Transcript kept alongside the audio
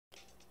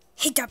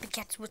Hey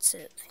Cats, what's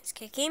up? It's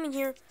K Gaming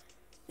here.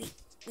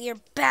 We are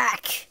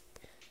back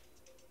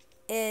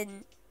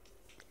and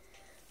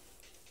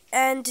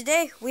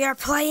today we are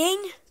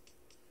playing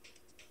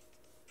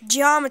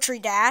Geometry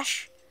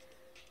Dash.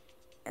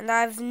 And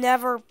I've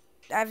never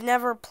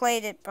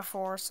played it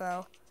before,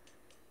 so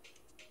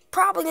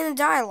probably gonna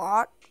die a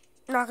lot.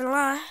 Not gonna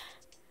lie.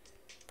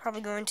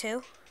 Probably going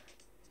to.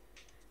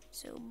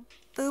 So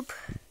boop.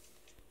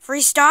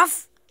 Free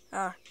stuff?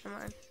 Oh, never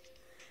mind.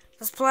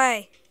 Let's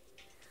play.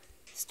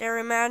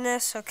 Stereo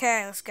Madness.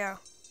 Okay, let's go.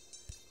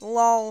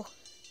 Lol.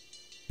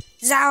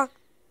 Zow.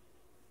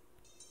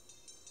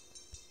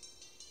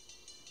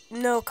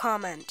 No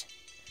comment.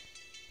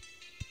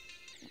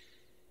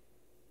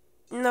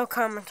 No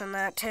comment on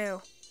that,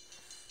 too.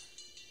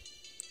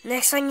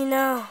 Next thing you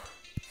know.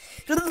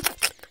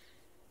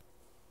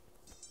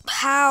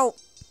 How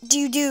do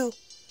you do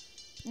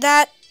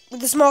that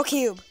with a small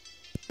cube?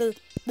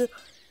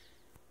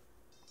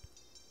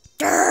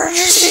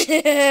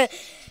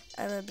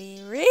 I'm gonna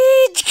be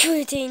rage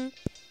quitting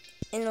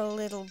in a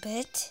little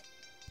bit.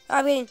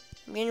 I'm getting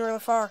really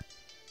far.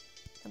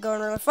 I'm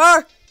going really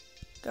far.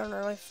 Going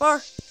really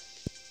far.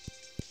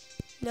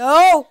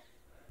 No!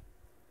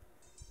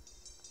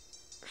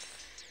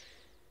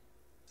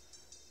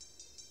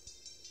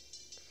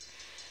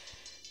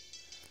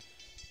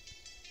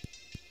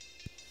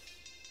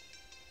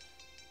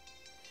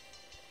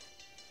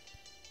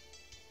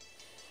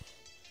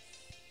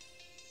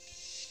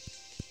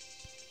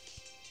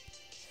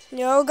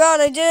 Oh God,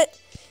 I did it.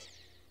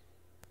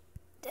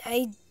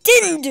 I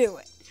didn't do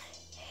it.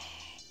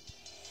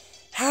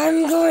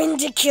 I'm going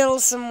to kill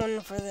someone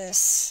for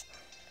this.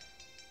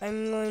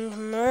 I'm going to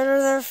murder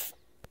their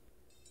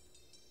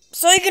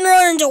so you can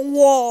run into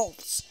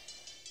walls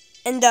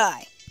and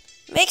die.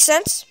 Makes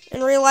sense.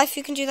 In real life,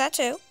 you can do that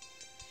too.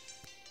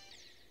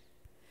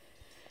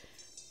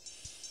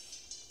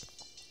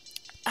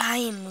 I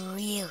am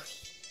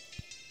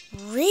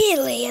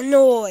really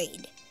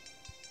annoyed.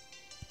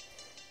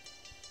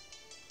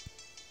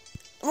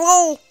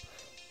 Whoa!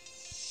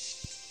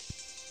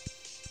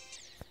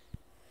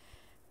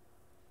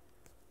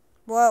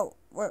 Whoa!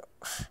 Whoa!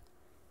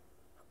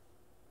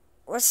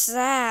 What's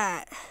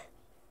that?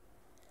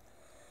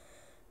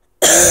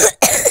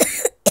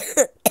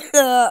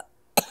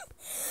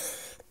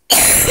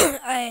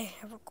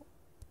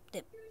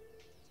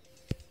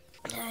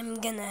 I'm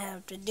gonna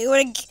have to do it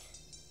again.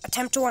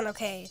 Attempt to one.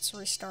 Okay, it's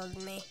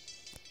restarted me.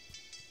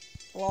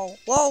 Whoa!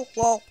 Whoa!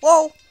 Whoa!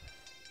 Whoa!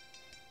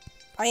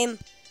 I am.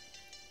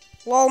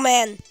 Whoa,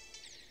 man.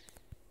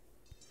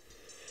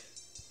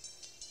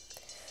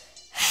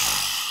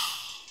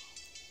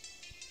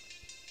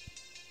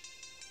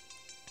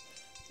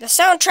 The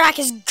soundtrack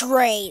is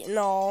great and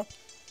all,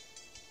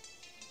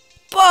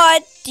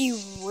 but do you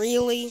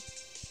really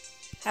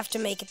have to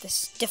make it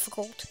this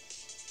difficult?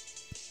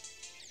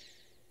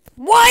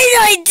 Why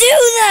did I do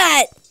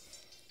that?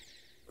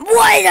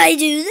 Why did I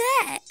do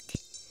that?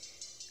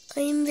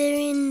 I am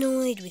very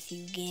annoyed with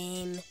you,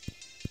 game.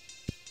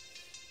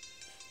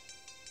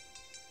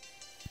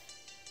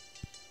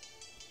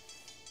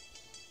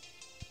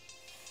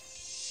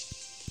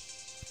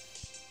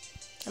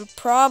 I'm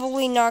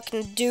probably not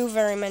going to do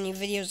very many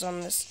videos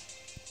on this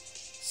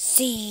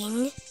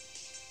scene,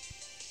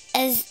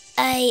 as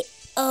I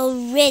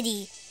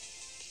already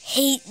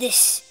hate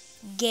this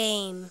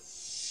game.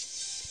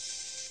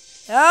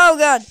 Oh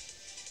God,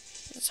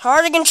 it's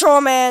hard to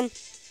control, man.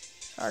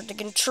 Hard to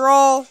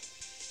control.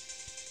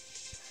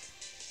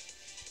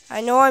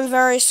 I know I'm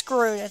very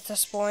screwed at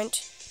this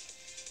point.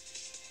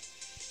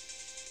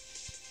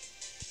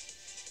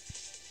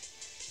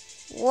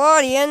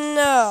 What do you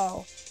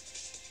know?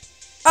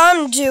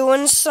 I'm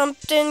doing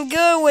something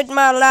good with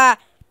my life.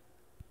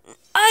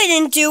 I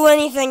didn't do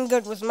anything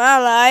good with my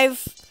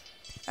life.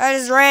 I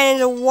just ran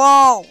into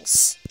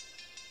walls.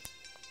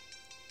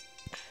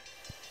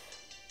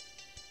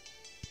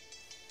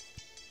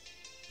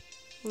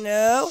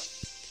 No.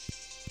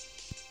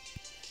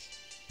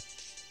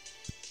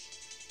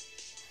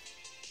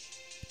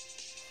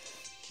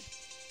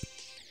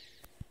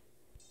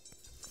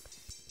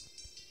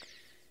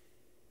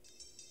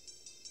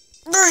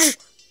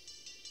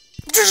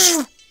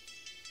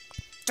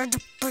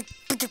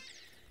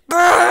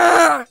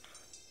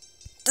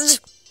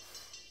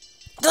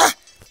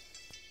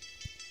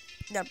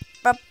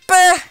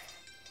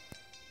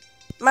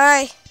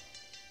 My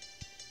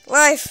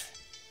life.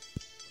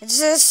 It's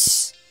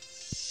this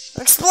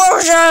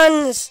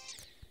explosions.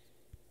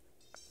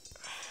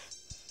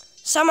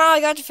 Somehow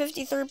I got to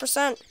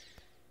 53%.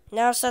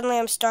 Now suddenly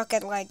I'm stuck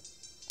at like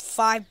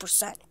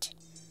 5%.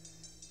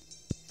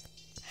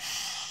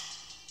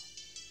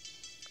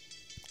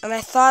 And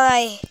I thought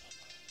I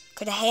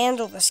could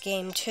handle this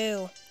game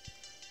too.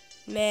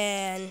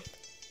 Man.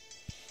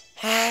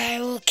 I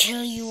will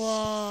kill you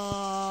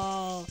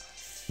all.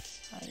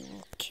 I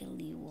will kill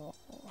you all.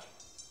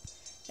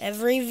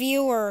 Every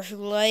viewer who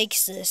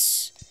likes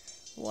this,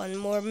 one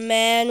more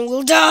man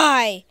will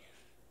die.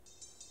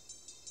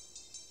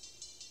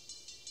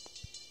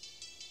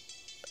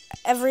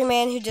 Every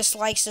man who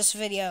dislikes this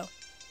video,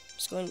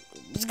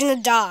 It's gonna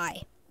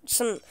die. It's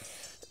gonna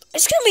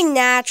be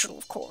natural,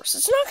 of course.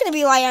 It's not gonna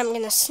be like I'm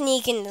gonna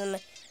sneak into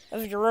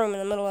of your room in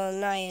the middle of the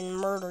night and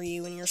murder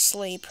you in your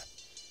sleep.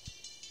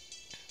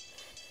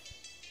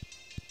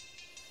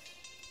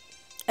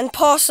 And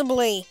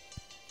possibly,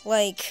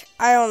 like,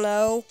 I don't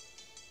know,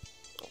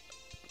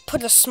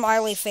 put a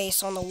smiley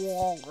face on the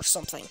wall or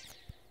something.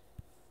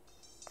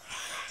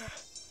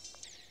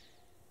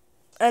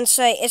 And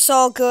say, it's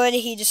all good,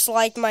 he just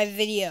liked my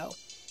video.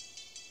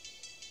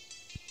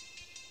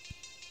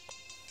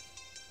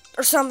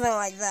 Or something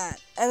like that.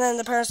 And then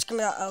the parents can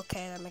be like,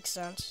 okay, that makes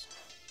sense.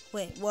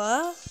 Wait,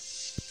 what?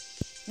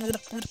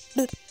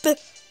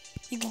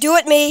 You can do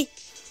it, me!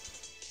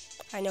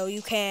 I know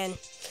you can.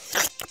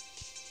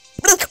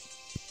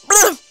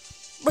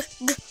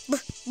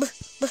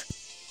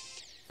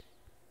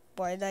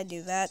 Why did I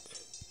do that?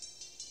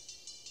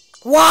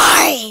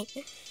 Why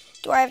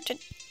do I have to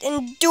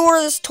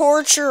endure this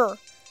torture?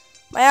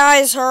 My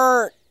eyes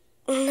hurt.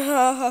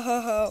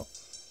 No.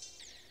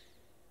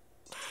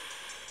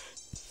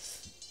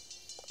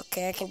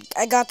 Okay,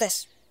 I got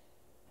this.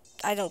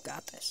 I don't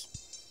got this.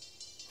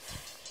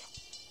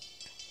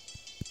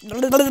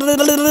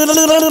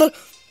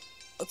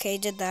 Okay,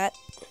 did that.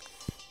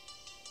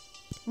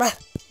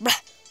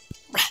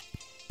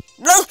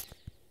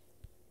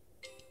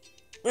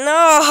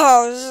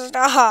 No,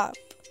 stop.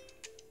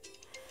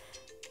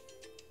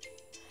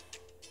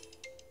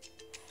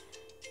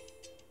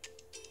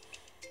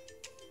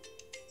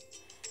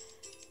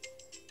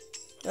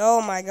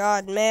 Oh my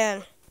god,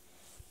 man.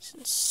 It's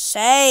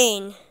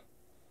insane.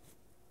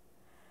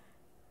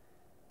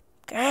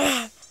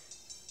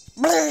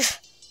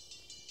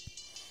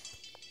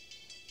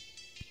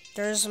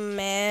 There's a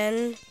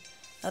man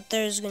out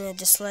there who's gonna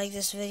dislike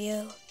this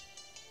video,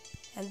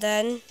 and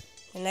then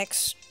the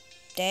next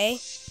day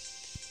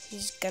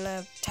he's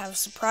gonna have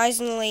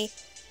surprisingly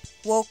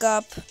woke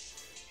up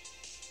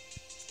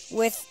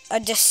with a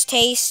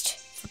distaste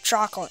for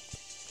chocolate.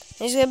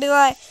 And he's gonna be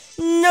like,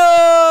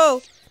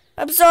 no,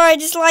 I'm sorry, I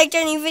disliked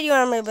any video.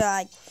 And I'm gonna be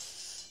like,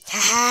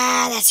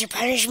 haha, that's your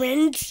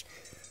punishment.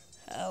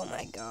 Oh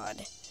my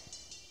god.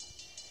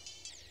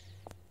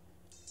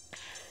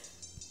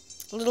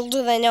 Little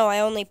do they know, I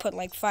only put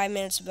like 5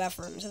 minutes of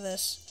effort into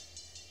this.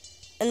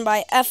 And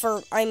by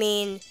effort, I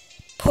mean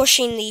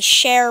pushing the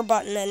share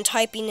button and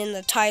typing in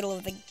the title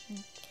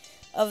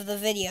of the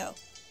video.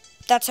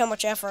 That's how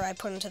much effort I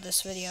put into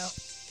this video.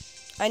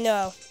 I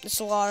know, it's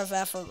a lot of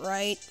effort,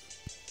 right?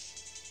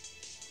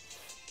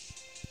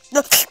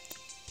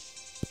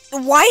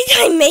 Why did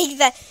I make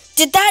that?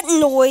 Did that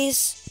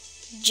noise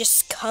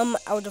just come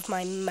out of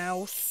my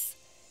mouth?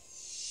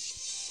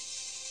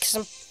 Because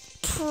I'm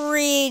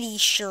pretty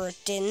sure it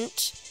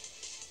didn't.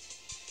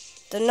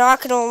 They're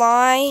not gonna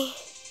lie.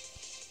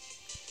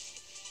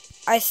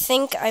 I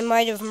think I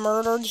might have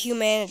murdered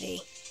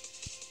humanity.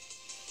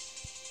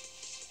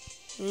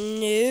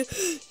 No.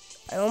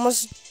 I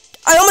almost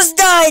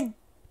died!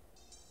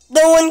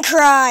 No one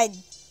cried!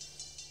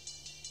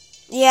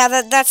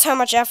 Yeah, that's how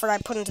much effort I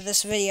put into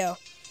this video.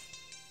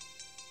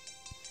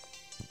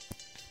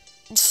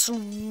 It's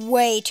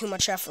way too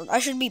much effort. I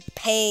should be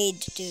paid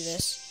to do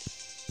this.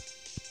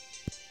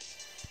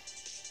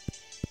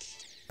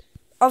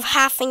 Of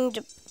having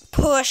to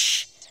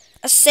push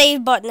a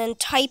save button and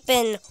type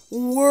in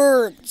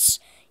words.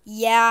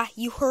 Yeah,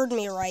 you heard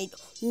me right.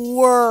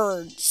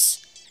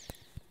 Words.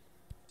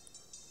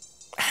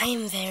 I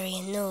am very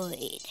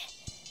annoyed.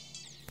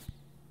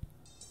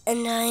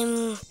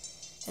 And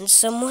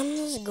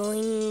someone's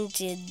going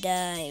to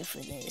die for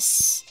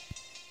this.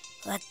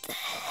 What the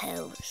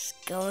hell is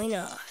going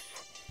on?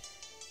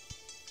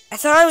 I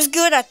thought I was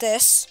good at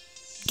this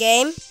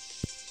game.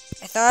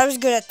 I thought I was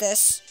good at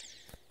this.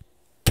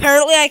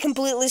 Apparently I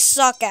completely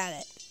suck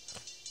at it.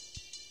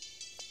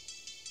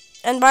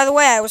 And by the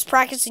way, I was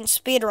practicing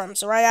speedruns,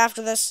 so right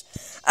after this,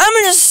 I'm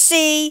gonna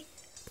see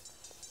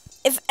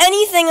if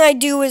anything I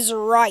do is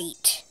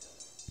right.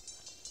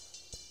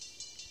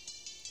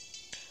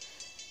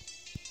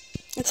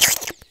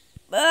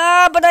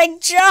 But I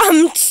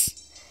jumped!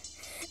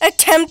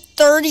 Attempt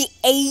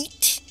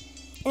 38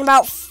 in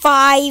about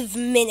 5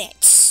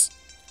 minutes.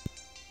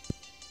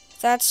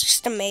 That's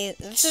just amazing.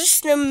 That's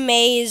just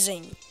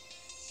amazing.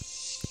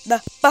 Ba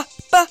ba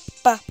ba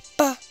ba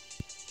ba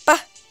ba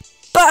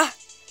ba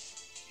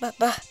ba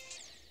ba.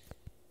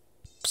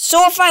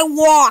 So if I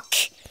walk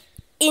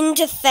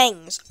into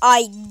things,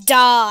 I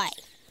die.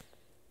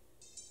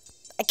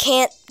 I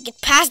can't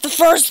get past the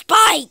first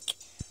spike.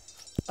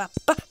 Ba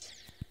ba.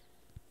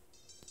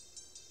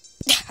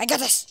 I got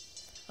this.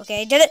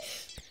 Okay, I did it.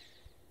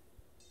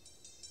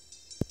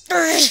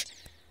 I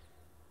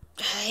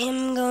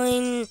am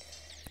going...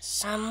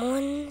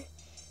 Someone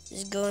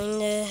is going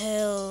to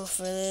hell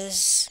for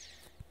this.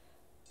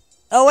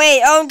 Oh,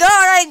 wait. Oh, God,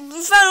 I found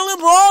a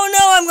loophole. Oh,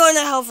 no, I'm going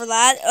to hell for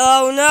that.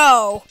 Oh,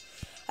 no.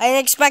 I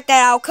didn't expect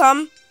that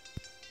outcome.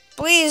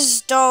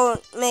 Please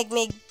don't make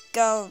me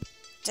go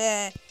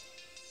to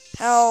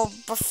hell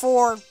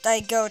before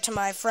I go to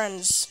my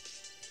friend's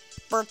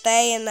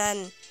birthday and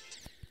then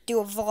do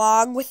a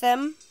vlog with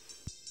them.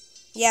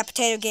 Yeah,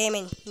 Potato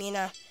Gaming. Me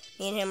and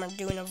him are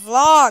doing a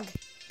vlog.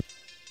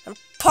 I'm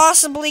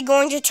possibly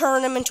going to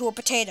turn him into a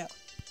potato.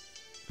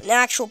 An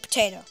actual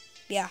potato.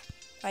 Yeah,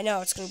 I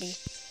know, it's going to be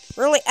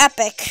really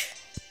epic.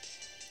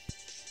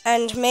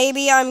 And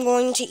maybe I'm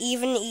going to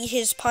even eat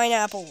his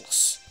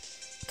pineapples.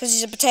 Because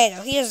he's a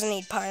potato. He doesn't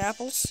eat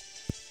pineapples.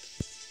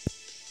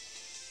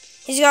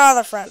 He's got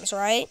other friends,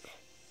 right?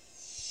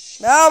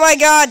 Oh my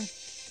god!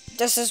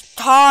 This is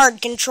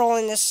hard,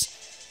 controlling this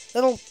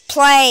little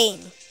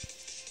plane.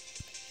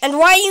 And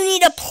why do you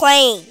need a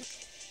plane?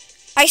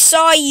 I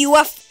saw a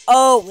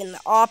UFO in the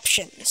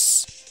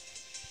options.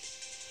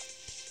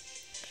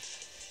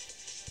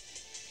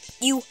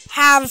 You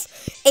have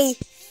a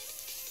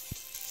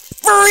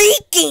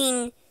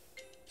freaking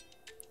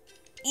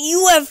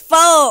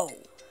UFO.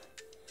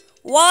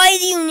 Why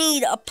do you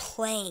need a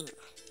plane?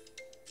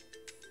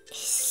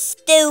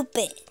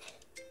 Stupid.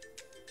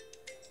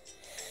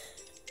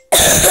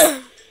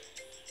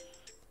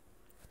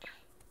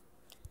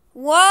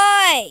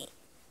 Why?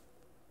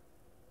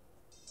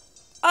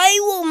 I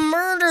will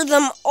murder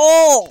them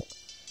all.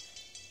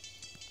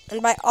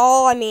 And by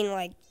all, I mean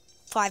like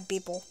 5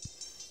 people.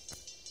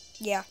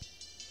 Yeah.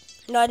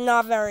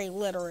 Not very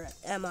literate,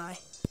 am I?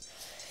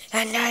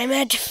 And I'm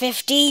at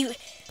 50.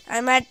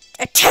 I'm at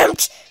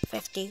attempt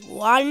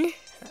 51. I'm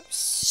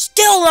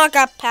still not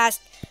got past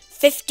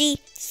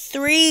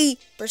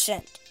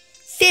 53%.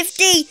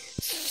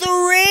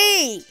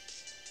 53!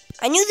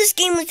 I knew this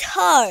game was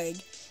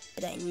hard,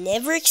 but I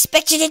never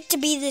expected it to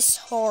be this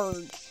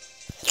hard.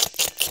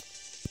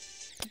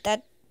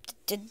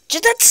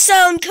 Did that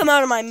sound come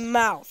out of my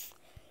mouth?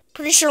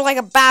 Pretty sure like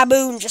a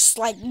baboon just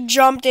like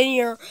jumped in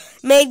here,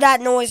 made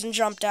that noise and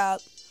jumped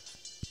out.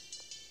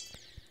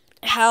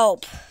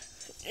 Help.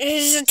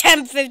 This is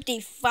attempt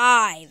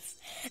 55.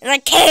 And I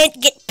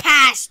can't get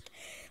past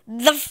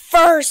the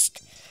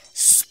first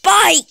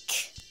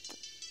spike.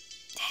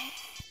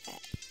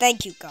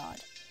 Thank you, God.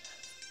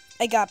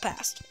 I got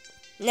past.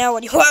 Now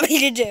what do you want me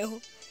to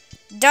do?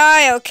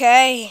 Die,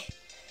 okay.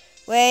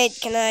 Wait,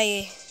 can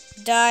I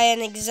die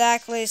on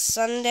exactly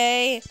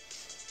Sunday?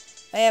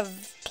 I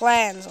have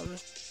plans on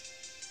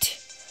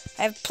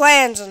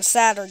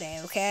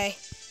Saturday, okay?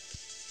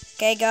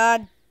 Okay,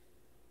 God?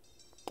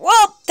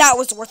 Well, that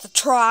was worth a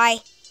try.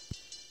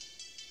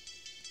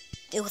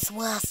 It was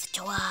worth a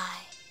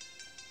try.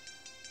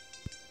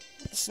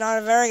 It's not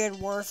a very good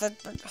worth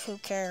it, but who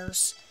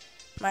cares?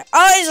 My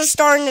eyes are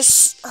starting to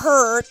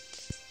hurt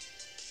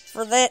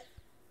for that.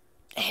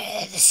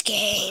 This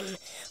game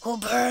will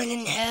burn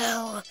in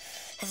hell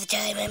at the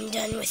time I'm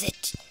done with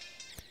it.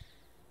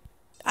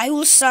 I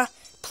will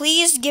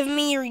please give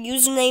me your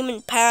username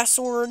and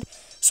password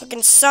so I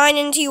can sign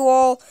into you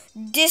all.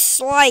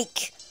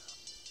 Dislike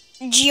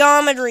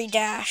Geometry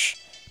Dash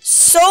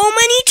so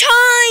many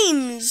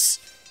times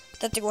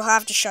that they will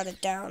have to shut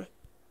it down.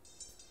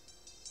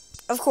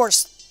 Of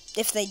course,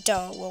 if they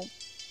don't,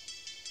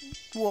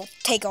 we'll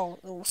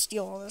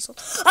steal all this.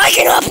 I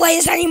cannot play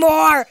this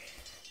anymore!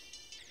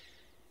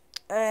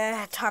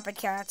 Topic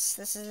Cats,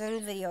 this is in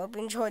the video. Hope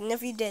you enjoyed, and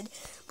if you did,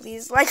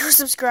 please like or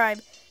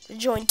subscribe to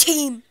join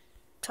Team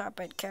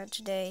Topic Cat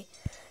today.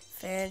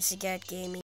 Fancy Cat Gaming.